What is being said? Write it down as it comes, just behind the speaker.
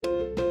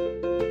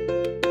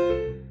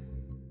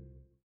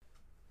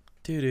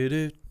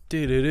Do-do-do,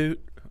 do-do-do.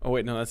 Oh,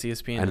 wait, no, that's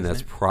ESPN. And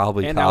that's it?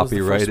 probably and copyrighted.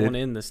 that was the first one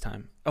in this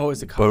time. Oh,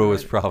 is it But copyrighted? it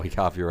was probably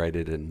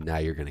copyrighted, and now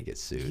you're going to get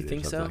sued. You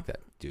think or something so? like that.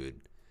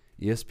 Dude,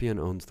 ESPN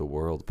owns the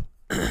world.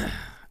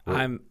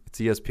 It's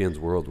ESPN's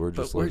world. We're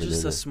just we're living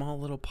just in a small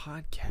little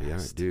podcast. Yeah,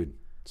 dude.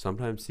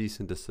 Sometimes cease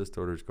and desist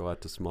orders go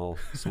out to small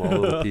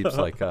little peeps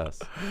like us.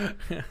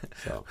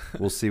 So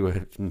we'll see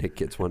if Nick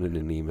gets one in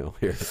an email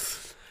here.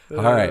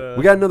 All right.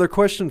 We got another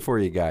question for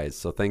you guys.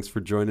 So thanks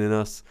for joining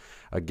us.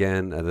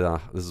 Again,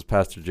 this is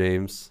Pastor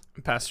James.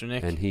 Pastor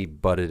Nick. And he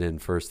butted in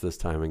first this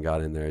time and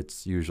got in there.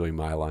 It's usually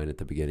my line at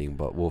the beginning,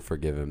 but we'll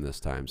forgive him this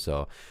time.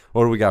 So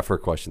what do we got for a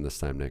question this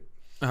time, Nick?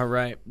 All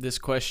right. This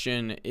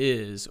question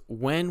is,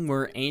 when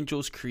were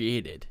angels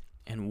created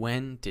and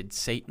when did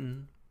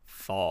Satan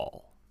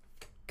fall?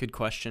 Good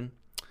question.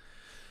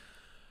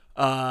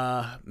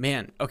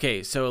 Man.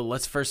 Okay, so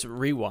let's first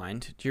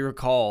rewind. Do you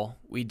recall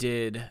we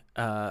did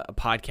a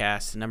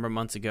podcast a number of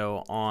months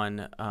ago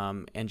on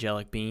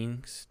angelic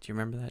beings? Do you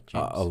remember that,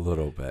 James? A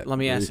little bit. Let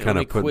me ask you. Let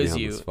me quiz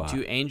you.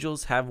 Do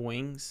angels have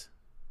wings?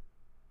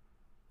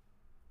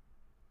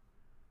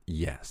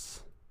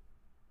 Yes.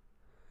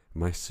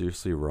 Am I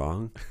seriously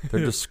wrong?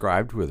 They're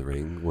described with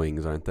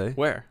wings, aren't they?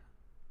 Where?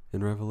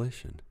 In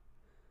Revelation.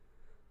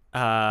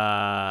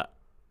 I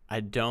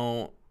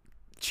don't.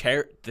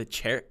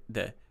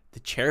 The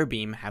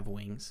cherubim have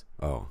wings.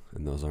 Oh,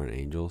 and those aren't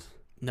angels?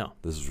 No.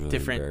 This is really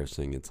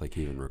embarrassing. It's like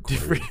even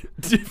recorded.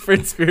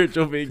 Different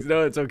spiritual beings.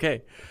 No, it's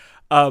okay.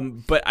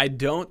 But I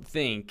don't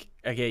think.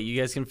 Okay, you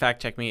guys can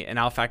fact check me, and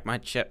I'll fact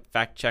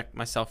check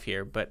myself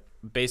here. But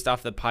based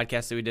off the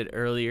podcast that we did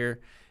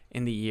earlier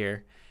in the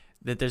year,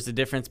 that there's a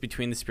difference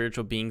between the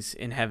spiritual beings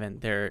in heaven.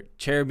 There are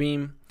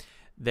cherubim,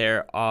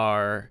 there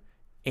are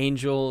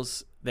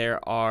angels, there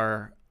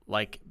are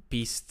like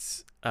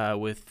beasts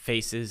with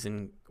faces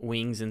and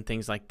wings and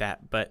things like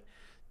that. But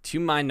to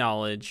my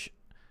knowledge,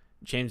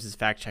 James is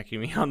fact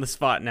checking me on the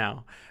spot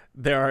now.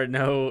 There are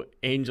no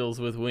angels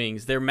with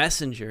wings. They're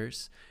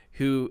messengers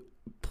who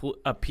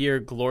appear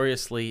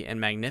gloriously and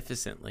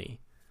magnificently.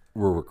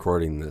 We're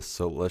recording this,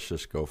 so let's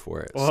just go for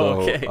it.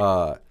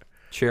 Okay.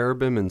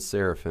 Cherubim and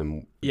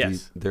seraphim,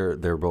 yes,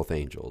 they're both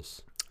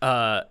angels.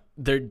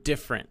 They're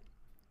different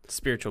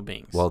spiritual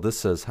beings. Well, this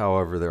says,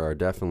 however, there are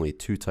definitely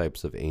two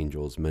types of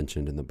angels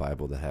mentioned in the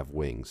Bible that have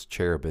wings.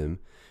 Cherubim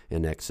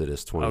in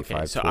Exodus 25:20.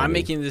 Okay, so I'm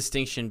making the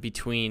distinction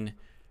between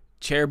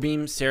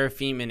cherubim,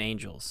 seraphim, and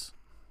angels.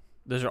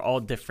 Those are all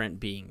different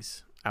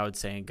beings, I would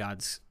say, in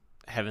God's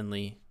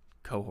heavenly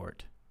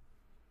cohort.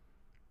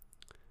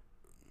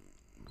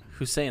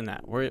 Who's saying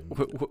that? I'm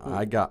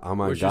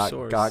on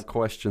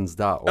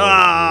gotquestions.org.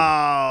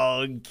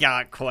 Oh,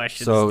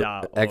 gotquestions.org.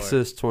 So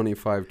Exodus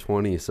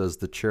 25:20 says,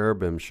 the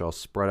cherubim shall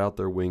spread out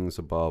their wings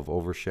above,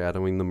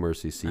 overshadowing the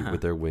mercy seat with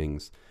their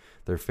wings.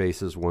 Their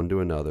faces one to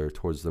another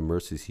towards the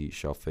mercy seat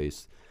shall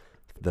face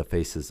the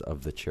faces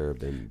of the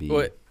cherubim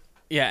be.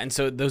 Yeah, and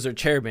so those are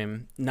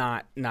cherubim,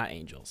 not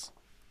angels.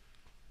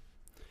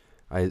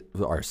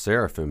 Are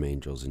seraphim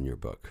angels in your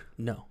book?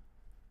 No.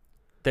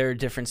 They're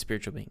different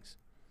spiritual beings.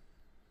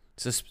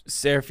 So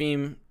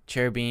seraphim,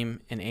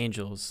 cherubim, and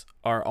angels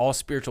are all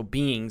spiritual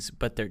beings,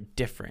 but they're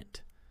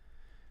different.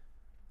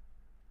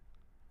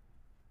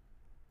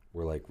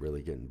 We're like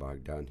really getting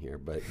bogged down here,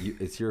 but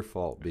it's your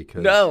fault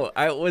because... No,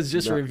 I was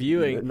just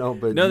reviewing. No,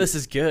 but... No, this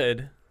is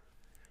good.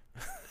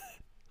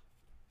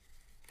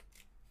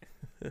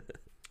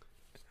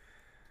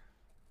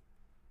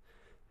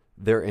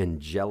 They're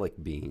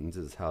angelic beings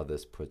is how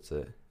this puts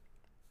it.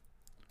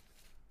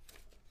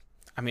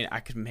 I mean, I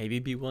could maybe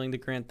be willing to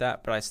grant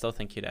that, but I still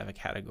think you'd have a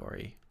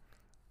category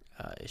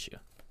issue.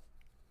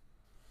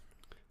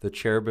 The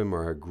cherubim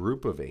are a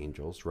group of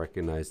angels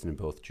recognized in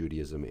both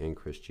Judaism and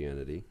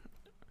Christianity.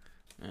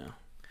 Yeah.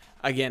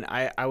 Again,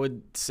 I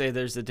would say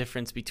there's a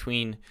difference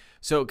between...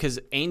 So, because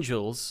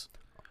angels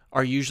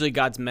are usually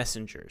God's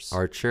messengers.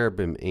 Are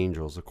cherubim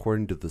angels?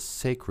 According to the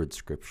sacred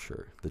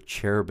scripture, the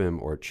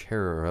cherubim or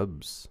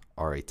cherubs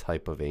are a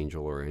type of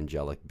angel or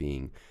angelic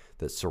being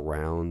that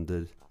surround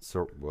the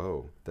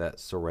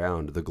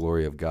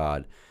glory of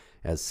God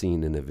as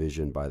seen in a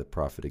vision by the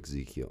prophet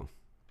Ezekiel.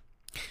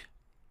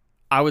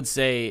 I would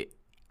say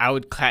I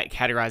would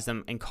categorize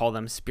them and call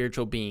them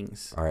spiritual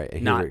beings. All right,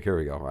 here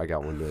we go. I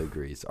got one that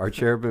agrees. Are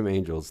cherubim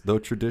angels? Though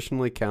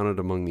traditionally counted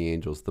among the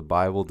angels, the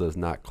Bible does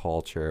not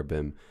call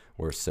cherubim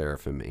or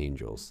seraphim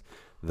angels.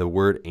 The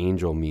word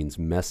angel means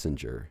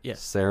messenger.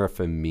 Yes.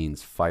 Seraphim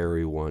means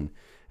fiery one,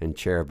 and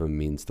cherubim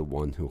means the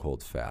one who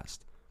holds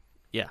fast.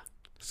 Yeah.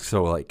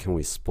 So, like, can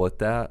we split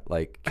that?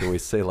 Like, can we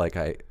say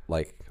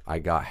I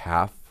got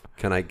half?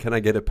 Can I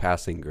get a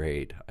passing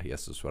grade? I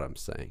guess is what I'm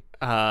saying.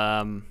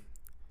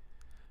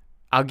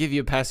 I'll give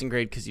you a passing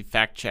grade because you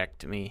fact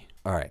checked me.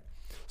 All right.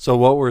 So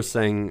what we're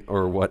saying,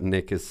 or what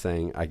Nick is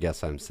saying, I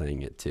guess I'm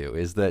saying it too,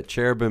 is that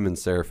cherubim and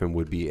seraphim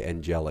would be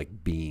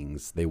angelic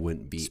beings. They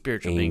wouldn't be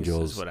spiritual angels.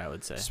 Beings is what I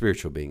would say.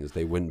 Spiritual beings.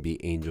 They wouldn't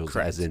be angels.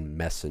 Correct. As in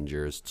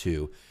messengers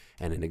too.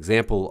 And an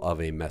example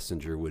of a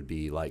messenger would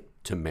be like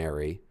to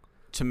Mary.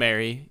 To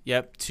Mary,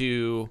 yep.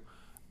 To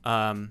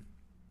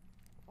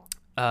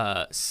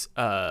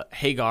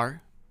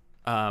Hagar,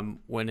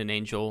 when an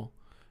angel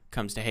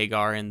comes to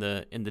Hagar in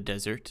the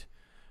desert.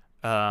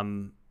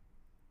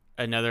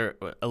 Another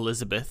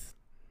Elizabeth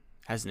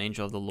has an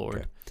angel of the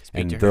Lord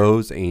speak and to her.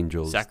 Those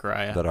angels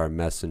Zechariah. that are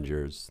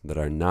messengers, that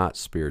are not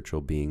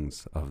spiritual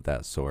beings of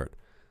that sort,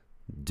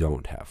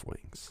 don't have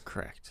wings.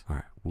 Correct. All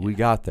right, we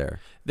got there.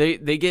 They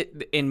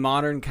get in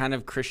modern kind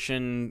of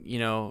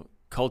Christian,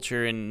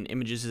 culture and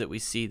images that we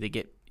see, they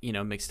get,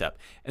 mixed up.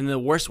 And the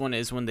worst one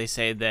is when they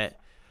say that,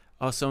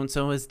 oh,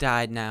 so-and-so has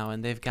died now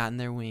and they've gotten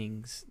their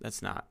wings.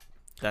 That's not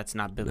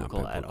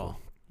biblical at all.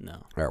 No.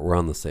 All right, we're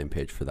on the same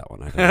page for that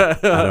one. I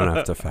don't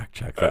have to fact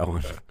check that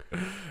one.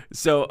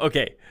 So,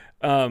 okay.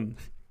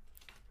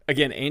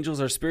 Again, angels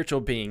are spiritual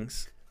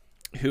beings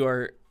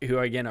who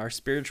again are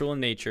spiritual in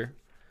nature.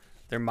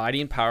 They're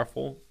mighty and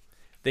powerful.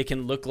 They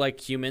can look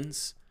like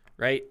humans,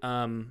 right?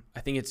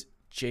 I think it's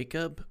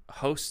Jacob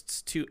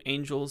hosts two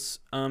angels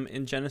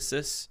in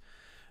Genesis.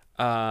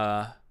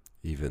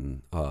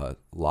 Even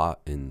Lot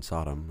in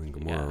Sodom and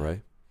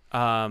Gomorrah,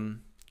 right?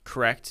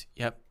 Correct.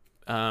 Yep.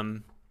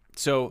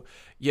 So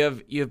you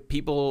have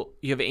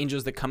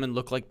angels that come and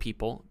look like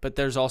people, but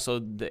there's also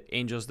the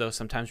angels though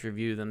sometimes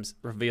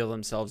reveal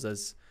themselves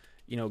as,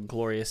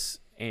 glorious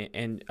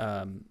and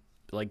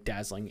like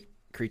dazzling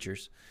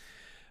creatures.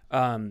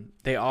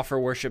 They offer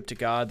worship to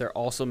God. They're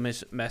also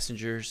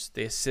messengers.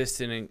 They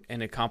assist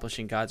in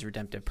accomplishing God's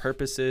redemptive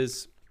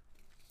purposes.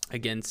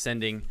 Again,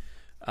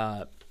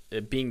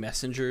 being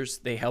messengers.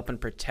 They help and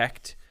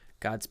protect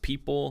God's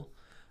people.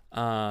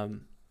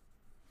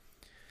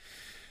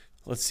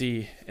 Let's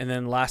see. And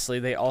then lastly,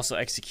 they also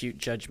execute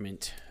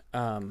judgment.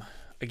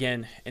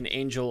 Again, an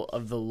angel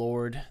of the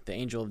Lord, the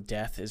angel of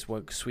death, is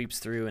what sweeps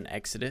through in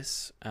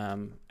Exodus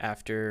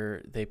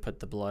after they put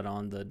the blood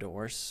on the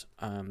doors.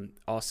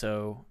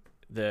 Also,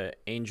 the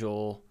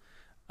angel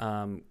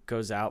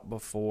goes out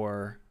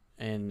before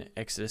in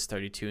Exodus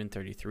 32 and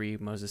 33.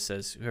 Moses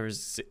says,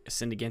 whoever's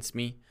sinned against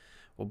me,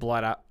 I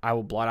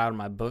will blot out of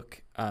my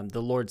book.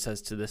 The Lord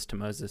says to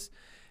Moses,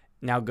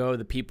 now go,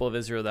 the people of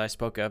Israel that I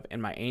spoke of,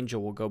 and my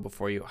angel will go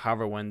before you.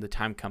 However, when the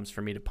time comes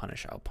for me to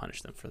punish, I will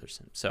punish them for their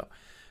sin. So,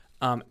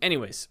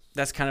 anyways,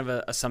 that's kind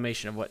of a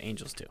summation of what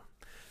angels do.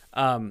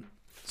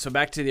 So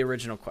back to the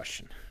original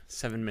question,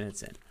 7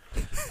 minutes in.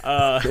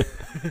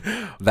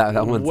 That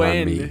one's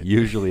on me.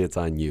 Usually it's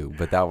on you,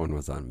 but that one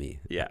was on me.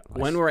 Yeah.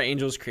 When were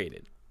angels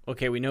created?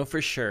 Okay, we know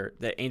for sure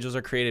that angels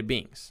are created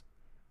beings.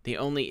 The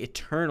only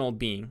eternal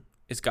being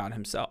is God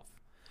himself.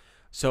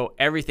 So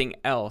everything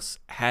else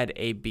had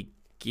a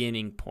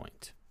beginning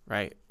point,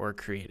 right? Or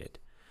created.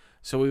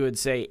 So we would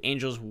say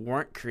angels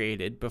weren't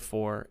created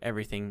before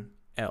everything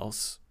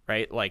else,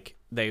 right? Like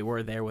they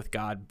were there with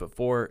God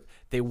before,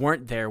 they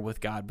weren't there with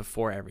God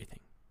before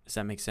everything. Does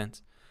that make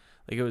sense?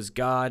 Like it was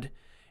God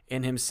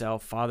in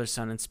himself, Father,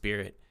 Son, and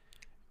Spirit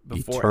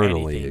before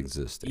eternally anything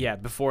existing. Yeah,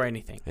 before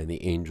anything. And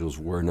the angels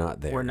were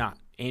not there. Were not.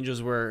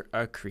 Angels were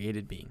a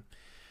created being.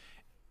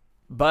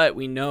 But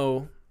we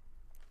know,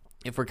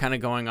 if we're kind of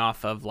going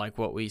off of like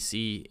what we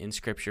see in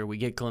Scripture, we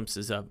get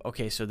glimpses of,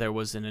 okay, so there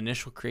was an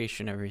initial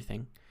creation of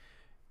everything,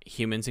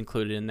 humans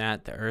included in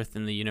that, the earth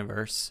and the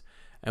universe.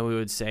 And we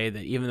would say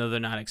that even though they're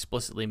not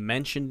explicitly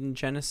mentioned in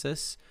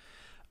Genesis,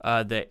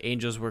 the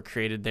angels were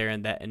created there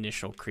in that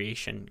initial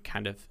creation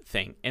kind of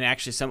thing. And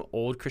actually some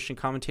old Christian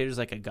commentators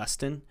like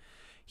Augustine,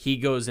 he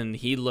goes and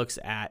he looks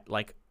at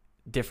like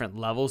different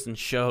levels and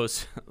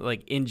shows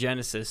like in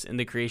Genesis, in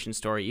the creation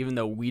story, even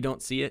though we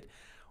don't see it,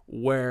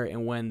 where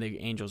and when the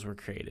angels were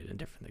created and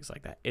different things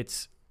like that.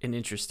 It's an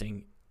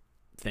interesting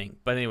thing.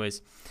 But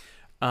anyways,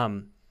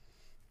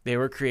 they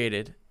were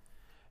created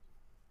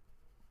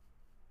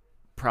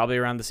probably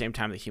around the same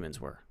time that humans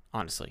were,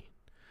 honestly.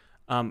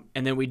 And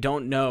then we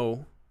don't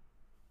know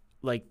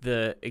like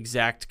the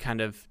exact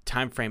kind of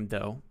time frame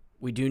though.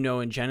 We do know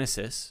in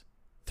Genesis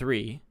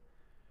 3,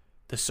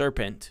 the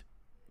serpent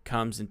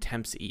comes and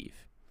tempts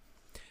Eve.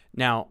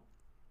 Now,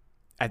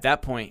 at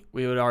that point,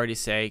 we would already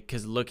say,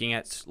 because looking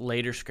at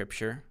later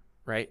scripture,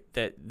 right,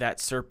 that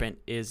serpent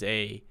is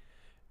a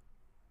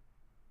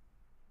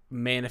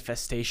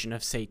manifestation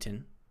of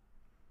Satan,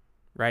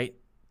 right,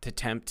 to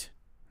tempt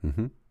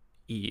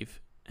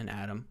Eve and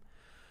Adam.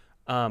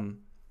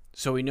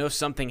 So we know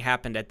something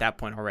happened at that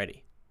point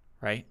already,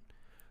 right?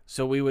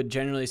 So we would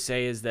generally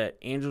say is that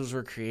angels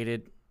were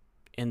created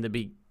in the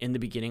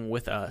beginning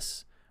with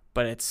us,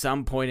 but at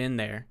some point in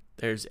there,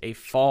 there's a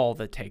fall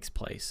that takes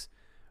place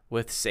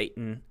with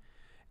Satan,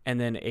 and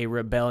then a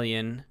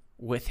rebellion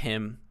with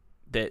him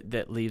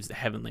that leaves the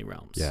heavenly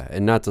realms. Yeah,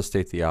 and not to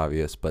state the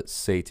obvious, but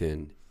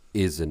Satan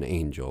is an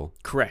angel.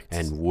 Correct.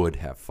 And would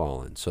have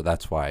fallen. So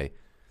that's why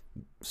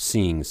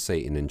seeing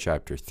Satan in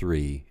chapter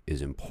 3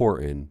 is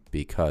important,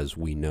 because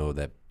we know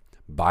that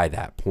by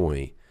that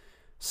point,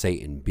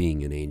 Satan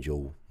being an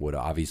angel would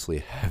obviously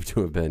have to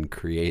have been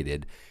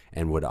created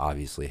and would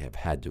obviously have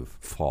had to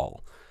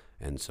fall.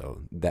 And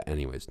so that,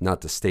 anyways,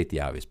 not to state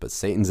the obvious, but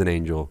Satan's an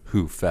angel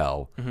who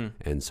fell.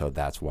 And so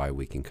that's why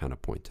we can kind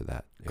of point to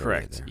that.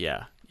 Correct.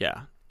 There.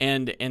 Yeah.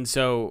 And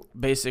so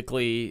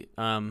basically,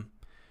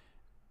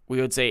 we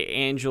would say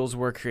angels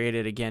were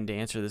created, again, to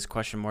answer this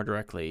question more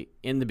directly,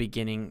 in the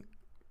beginning,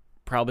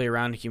 probably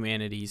around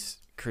humanity's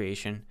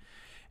creation.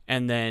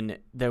 And then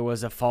there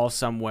was a fall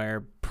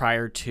somewhere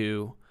prior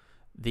to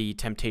the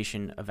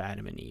temptation of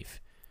Adam and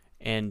Eve.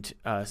 And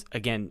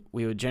again,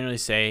 we would generally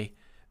say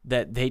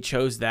that they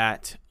chose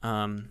that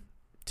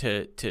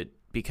to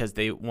because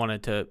they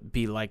wanted to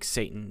be like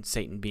Satan.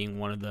 Satan being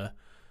one of the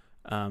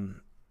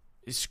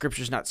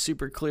Scripture's not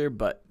super clear,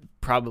 but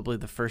probably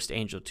the first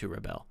angel to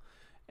rebel,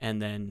 and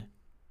then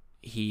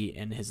he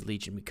and his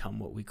legion become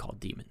what we call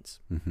demons.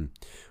 Mm-hmm.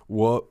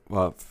 What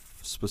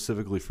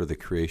specifically for the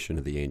creation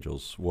of the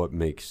angels? What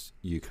makes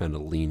you kind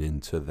of lean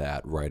into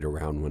that right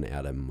around when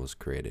Adam was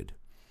created?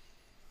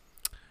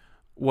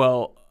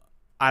 Well,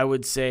 I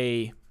would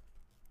say,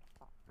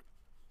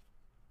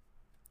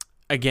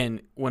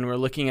 again, when we're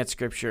looking at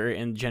Scripture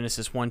in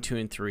Genesis 1, 2,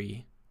 and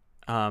 3,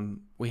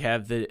 we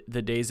have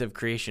the days of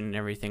creation and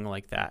everything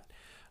like that.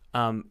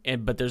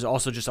 But there's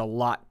also just a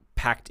lot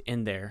packed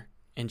in there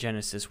in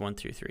Genesis 1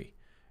 through 3.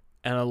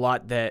 And a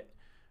lot that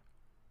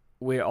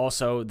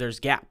there's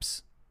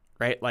gaps,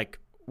 right? Like,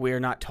 we're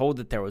not told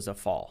that there was a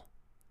fall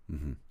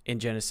in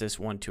Genesis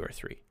 1, 2, or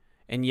 3.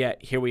 And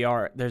yet, here we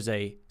are, there's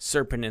a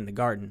serpent in the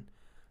garden,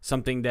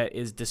 something that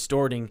is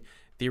distorting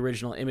the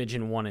original image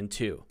in 1 and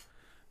 2.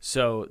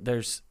 So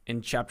there's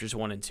in chapters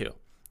 1 and 2.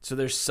 So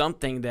there's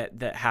something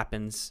that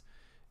happens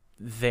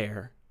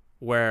there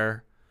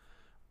where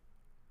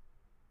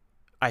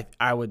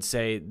I would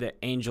say that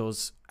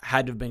angels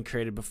had to have been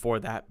created before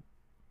that,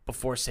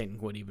 before Satan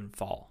would even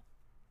fall.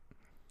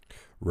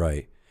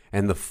 Right.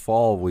 And the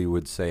fall, we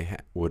would say,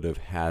 would have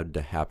had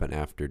to happen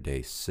after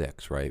day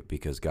 6, right?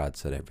 Because God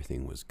said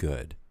everything was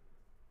good.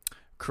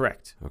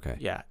 Correct. Okay.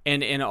 Yeah.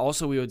 And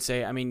also we would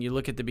say, I mean, you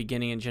look at the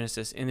beginning in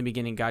Genesis, in the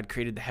beginning, God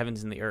created the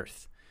heavens and the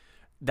earth.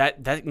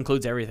 That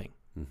includes everything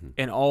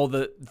and all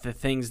the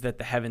things that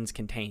the heavens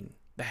contain.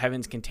 The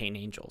heavens contain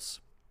angels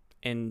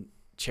and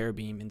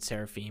cherubim and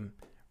seraphim,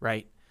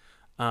 right?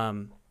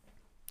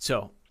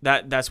 So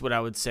that's what I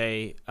would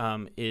say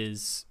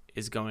is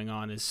going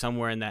on, is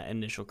somewhere in that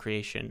initial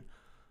creation,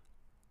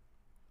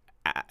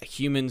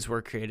 humans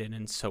were created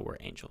and so were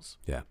angels.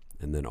 Yeah.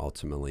 And then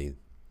ultimately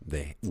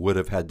they would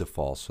have had to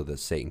fall so that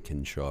Satan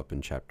can show up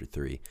in chapter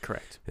 3.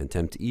 Correct. And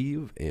tempt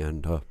Eve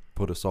and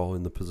put us all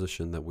in the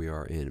position that we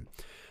are in.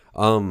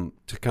 To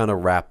kind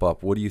of wrap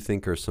up, what do you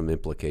think are some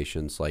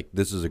implications? Like,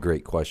 this is a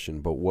great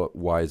question, but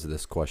why is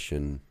this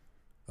question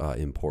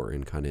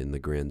important kind of in the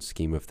grand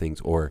scheme of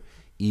things, or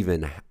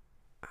even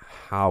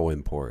how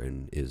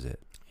important is it?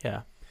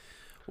 Yeah.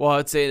 Well,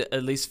 I'd say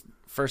at least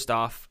first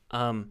off,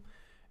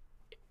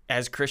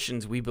 as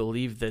Christians, we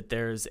believe that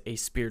there's a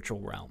spiritual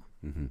realm.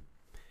 Mm-hmm.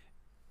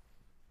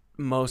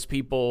 Most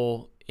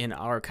people in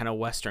our kind of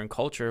Western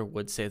culture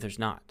would say there's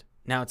not.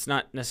 Now, it's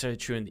not necessarily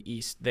true in the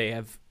East. They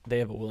have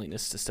a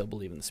willingness to still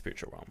believe in the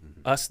spiritual realm.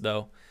 Mm-hmm. Us,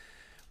 though,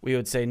 we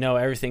would say, no,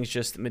 everything's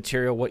just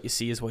material. What you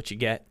see is what you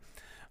get.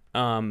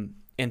 And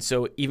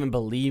so even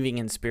believing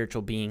in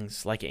spiritual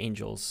beings like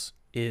angels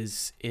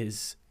is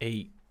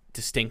a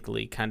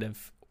distinctly kind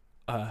of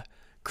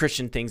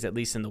Christian things, at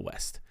least in the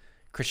West.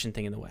 Christian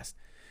thing in the West.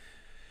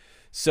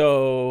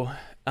 So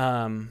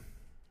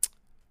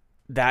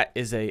that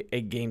is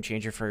a game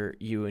changer for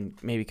you and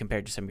maybe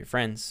compared to some of your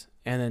friends.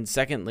 And then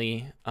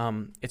secondly,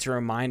 it's a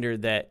reminder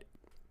that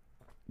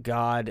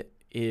God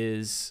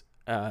is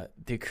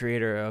the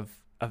creator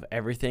of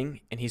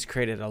everything, and he's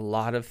created a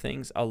lot of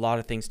things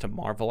to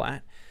marvel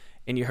at.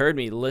 And you heard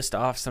me list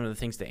off some of the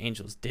things the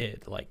angels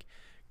did. Like,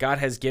 God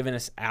has given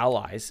us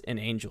allies in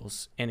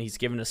angels, and he's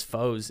given us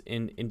foes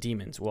in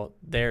demons. Well,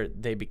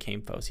 they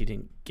became foes. He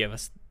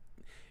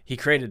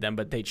created them,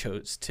 but they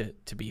chose to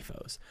be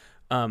foes.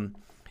 And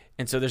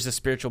so there's a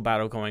spiritual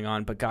battle going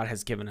on, but God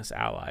has given us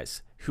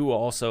allies who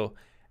also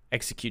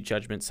execute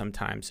judgment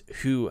sometimes,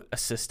 who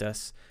assist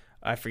us.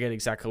 I forget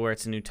exactly where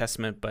it's in the New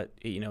Testament, but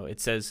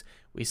it says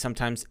we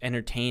sometimes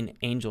entertain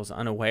angels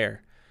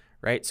unaware,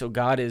 right? So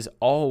God is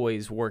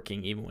always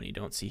working, even when you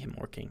don't see him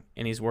working,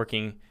 and he's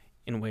working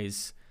in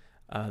ways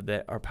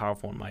that are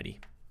powerful and mighty.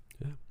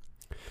 Yeah.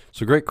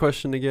 So great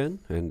question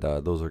again, and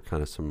those are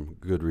kind of some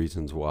good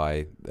reasons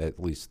why at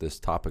least this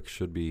topic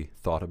should be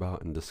thought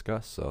about and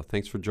discussed. So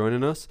thanks for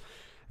joining us.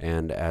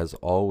 And as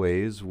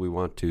always, we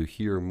want to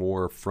hear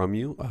more from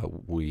you.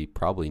 We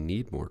probably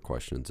need more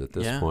questions at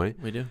this point.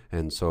 We do.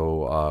 And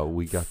so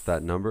we got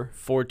that number.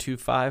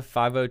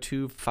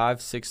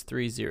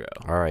 425-502-5630.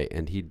 All right.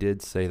 And he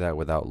did say that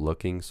without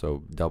looking,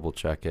 so double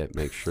check it.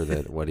 Make sure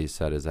that what he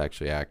said is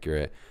actually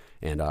accurate.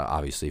 And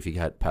obviously, if you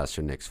got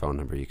Pastor Nick's phone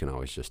number, you can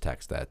always just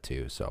text that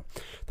too. So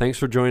thanks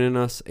for joining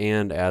us.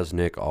 And as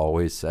Nick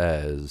always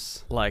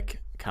says,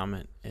 like,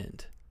 comment,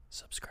 and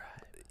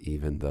subscribe.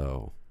 Even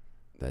though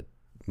that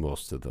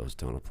most of those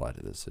don't apply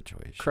to this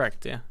situation.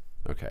 Correct, yeah.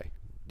 Okay.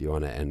 Do you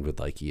want to end with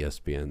like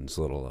ESPN's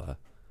little...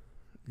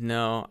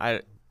 No,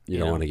 You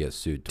don't want to get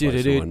sued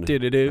twice. Oh, he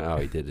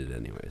did it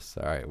anyways.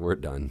 All right, we're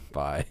done.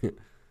 Bye.